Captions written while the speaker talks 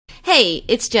Hey,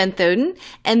 it's Jen Thoden,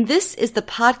 and this is the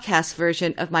podcast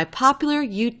version of my popular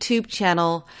YouTube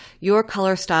channel, Your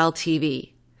Color Style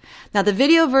TV. Now, the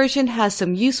video version has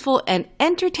some useful and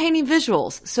entertaining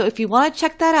visuals, so if you want to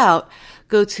check that out,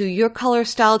 go to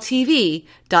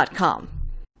yourcolorstyletv.com.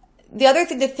 The other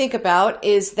thing to think about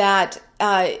is that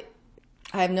I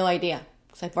have no idea,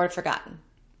 because I've already forgotten.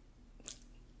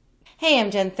 Hey,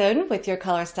 I'm Jen Thoden with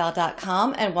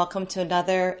yourcolorstyle.com, and welcome to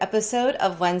another episode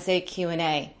of Wednesday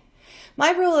Q&A.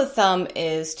 My rule of thumb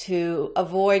is to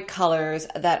avoid colors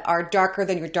that are darker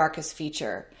than your darkest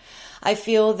feature. I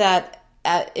feel that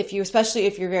especially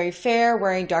if you're very fair,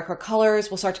 wearing darker colors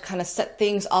will start to kind of set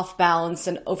things off balance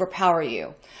and overpower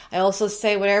you. I also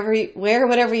say wear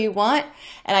whatever you want,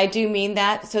 and I do mean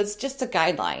that, so it's just a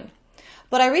guideline.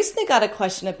 But I recently got a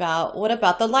question about, what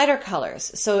about the lighter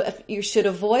colors? So if you should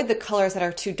avoid the colors that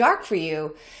are too dark for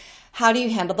you, how do you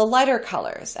handle the lighter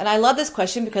colors? And I love this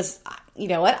question because, you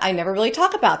know what, I never really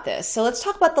talk about this. So let's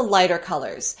talk about the lighter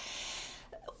colors.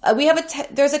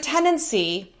 There's a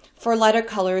tendency for lighter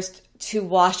colors to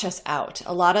wash us out.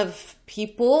 A lot of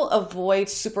people avoid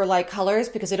super light colors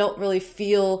because they don't really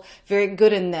feel very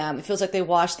good in them. It feels like they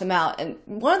wash them out. And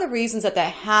one of the reasons that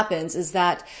happens is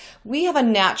that we have a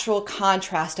natural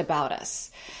contrast about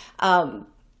us.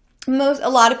 A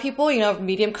lot of people,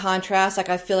 medium contrast, like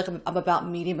I feel like I'm about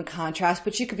medium in contrast,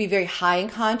 but you could be very high in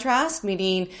contrast,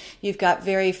 meaning you've got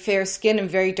very fair skin and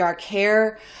very dark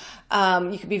hair.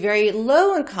 You could be very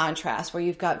low in contrast, where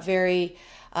you've got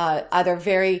either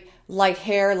very light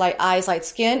hair, light eyes, light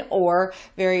skin, or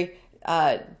very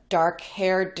dark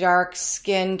hair, dark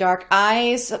skin, dark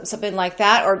eyes, something like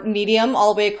that, or medium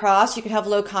all the way across. You could have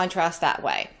low contrast that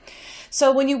way.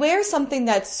 So when you wear something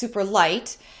that's super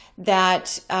light,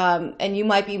 and you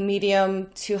might be medium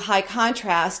to high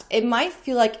contrast, it might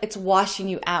feel like it's washing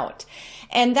you out.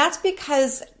 And that's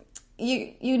because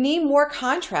you need more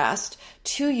contrast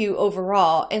to you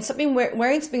overall. And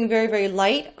wearing something very, very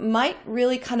light might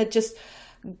really kind of just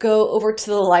go over to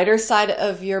the lighter side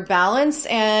of your balance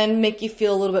and make you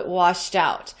feel a little bit washed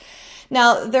out.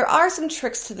 Now, there are some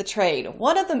tricks to the trade.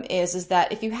 One of them is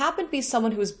that if you happen to be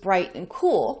someone who's bright and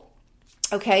cool,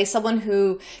 okay, someone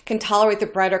who can tolerate the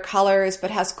brighter colors but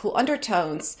has cool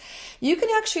undertones, you can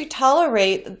actually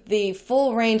tolerate the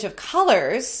full range of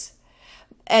colors,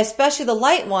 especially the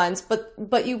light ones,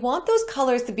 but you want those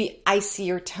colors to be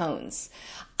icier tones.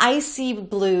 Icy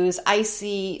blues,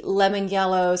 icy lemon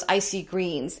yellows, icy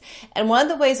greens. And one of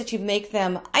the ways that you make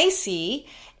them icy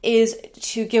is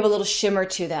to give a little shimmer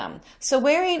to them. So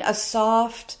wearing a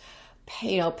soft,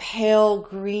 pale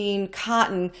green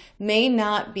cotton may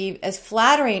not be as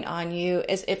flattering on you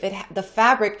as if the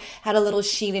fabric had a little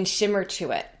sheen and shimmer to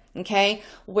it. Okay,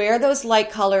 wear those light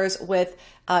colors with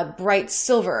bright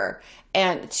silver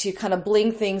and to kind of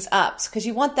bling things up, because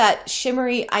you want that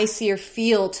shimmery, icier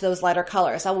feel to those lighter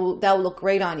colors. That will look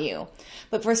great on you.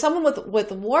 But for someone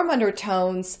with warm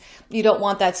undertones, you don't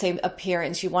want that same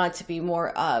appearance. You want it to be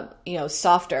more,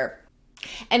 softer.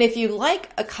 And if you like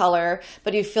a color,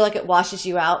 but you feel like it washes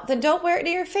you out, then don't wear it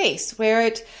near your face. Wear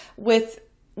it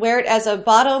as a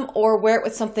bottom, or wear it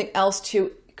with something else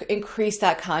to increase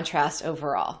that contrast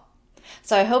overall.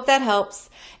 So I hope that helps.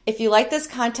 If you like this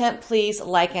content, please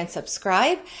like and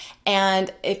subscribe.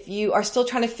 And if you are still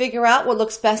trying to figure out what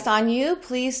looks best on you,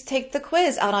 please take the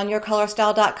quiz out on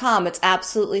yourcolorstyle.com. It's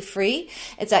absolutely free.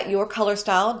 It's at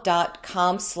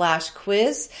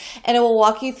yourcolorstyle.com/quiz, and it will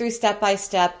walk you through step by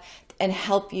step and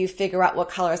help you figure out what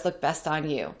colors look best on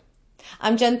you.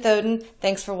 I'm Jen Thoden.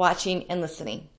 Thanks for watching and listening.